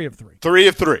it for 3 of 3. 3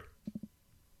 of 3.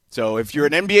 So if you're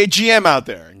an NBA GM out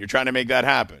there and you're trying to make that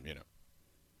happen,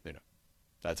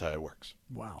 that's how it works.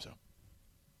 Wow. So.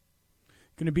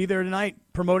 Going to be there tonight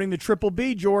promoting the Triple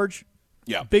B, George.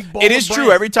 Yeah. Big ball. It is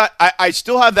true. Every time I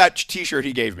still have that T-shirt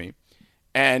he gave me,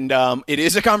 and it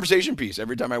is a conversation piece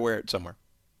every time I wear it somewhere.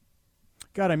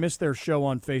 God, I missed their show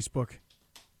on Facebook.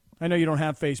 I know you don't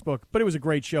have Facebook, but it was a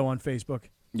great show on Facebook.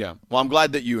 Yeah. Well, I'm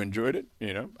glad that you enjoyed it.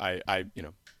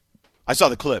 I saw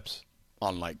the clips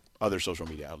on like other social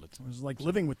media outlets. It was like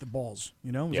living with the balls.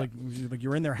 It was like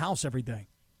you're in their house every day.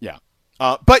 Yeah.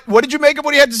 But what did you make of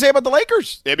what he had to say about the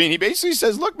Lakers? I mean, he basically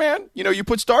says, look, man, you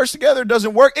put stars together, it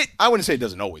doesn't work. I wouldn't say it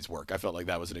doesn't always work. I felt like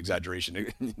that was an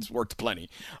exaggeration. It's worked plenty.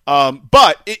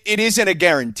 But it isn't a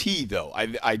guarantee, though.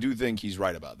 I do think he's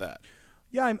right about that.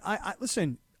 Yeah,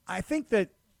 listen, I think that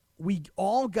we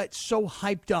all got so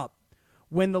hyped up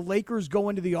when the Lakers go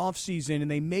into the offseason and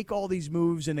they make all these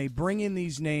moves and they bring in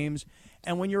these names.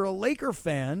 And when you're a Laker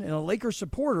fan and a Laker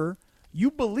supporter, you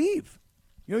believe.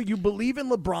 You believe in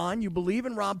LeBron, you believe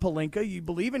in Rob Pelinka, you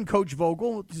believe in Coach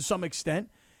Vogel to some extent,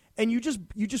 and you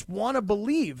just want to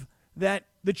believe that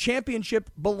the championship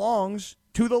belongs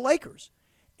to the Lakers.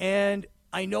 And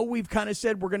I know we've kind of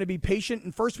said we're going to be patient.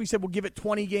 And first we said we'll give it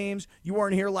 20 games. You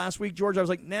weren't here last week, George. I was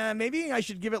like, nah, maybe I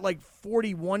should give it like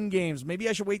 41 games. Maybe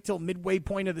I should wait till midway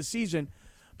point of the season.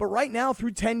 But right now,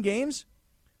 through 10 games,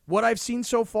 what I've seen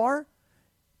so far,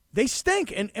 they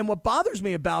stink. And what bothers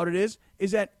me about it is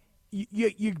that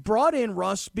you brought in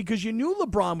Russ because you knew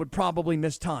LeBron would probably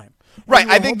miss time. Right.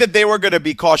 I think that they were going to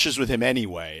be cautious with him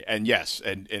anyway. And yes,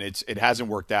 and it hasn't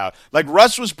worked out. Like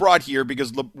Russ was brought here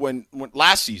because when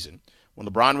last season, when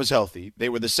LeBron was healthy, they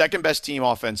were the second best team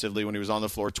offensively when he was on the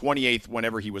floor, 28th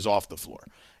whenever he was off the floor.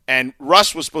 And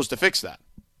Russ was supposed to fix that.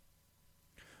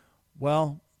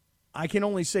 Well, I can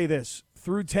only say this.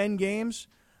 Through 10 games,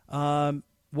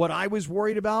 what I was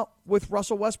worried about with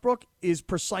Russell Westbrook is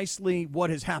precisely what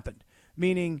has happened,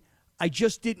 meaning I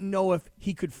just didn't know if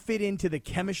he could fit into the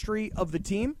chemistry of the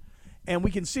team. And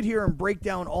we can sit here and break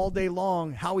down all day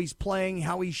long how he's playing,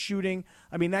 how he's shooting.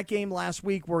 I mean, that game last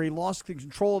week where he lost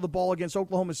control of the ball against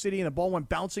Oklahoma City and the ball went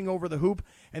bouncing over the hoop,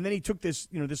 and then he took this,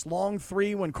 this long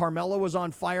three when Carmelo was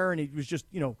on fire, and he was just,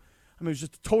 it was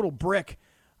just a total brick.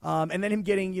 And then him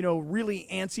getting, really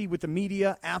antsy with the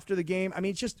media after the game. I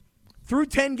mean, it's just through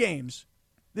 10 games,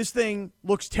 this thing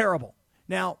looks terrible.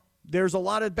 Now, there's a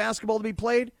lot of basketball to be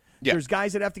played. Yeah. There's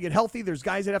guys that have to get healthy. There's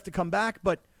guys that have to come back.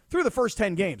 But through the first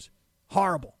 10 games,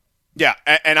 horrible. Yeah,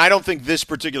 and I don't think this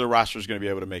particular roster is going to be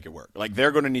able to make it work. Like,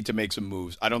 they're going to need to make some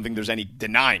moves. I don't think there's any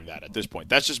denying that at this point.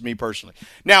 That's just me personally.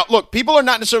 Now, look, people are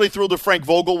not necessarily thrilled with Frank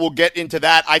Vogel. We'll get into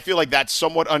that. I feel like that's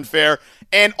somewhat unfair.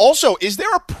 And also, is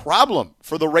there a problem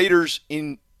for the Raiders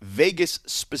in Vegas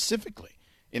specifically?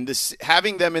 In this,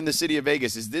 having them in the city of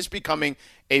Vegas, is this becoming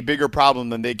a bigger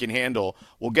problem than they can handle?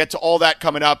 We'll get to all that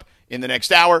coming up in the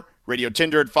next hour. Radio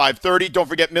Tinder at 5:30. Don't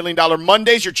forget $1 Million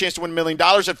Mondays, your chance to win $1 million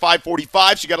at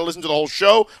 5:45. So you got to listen to the whole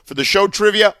show for the show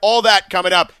trivia. All that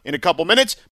coming up in a couple minutes.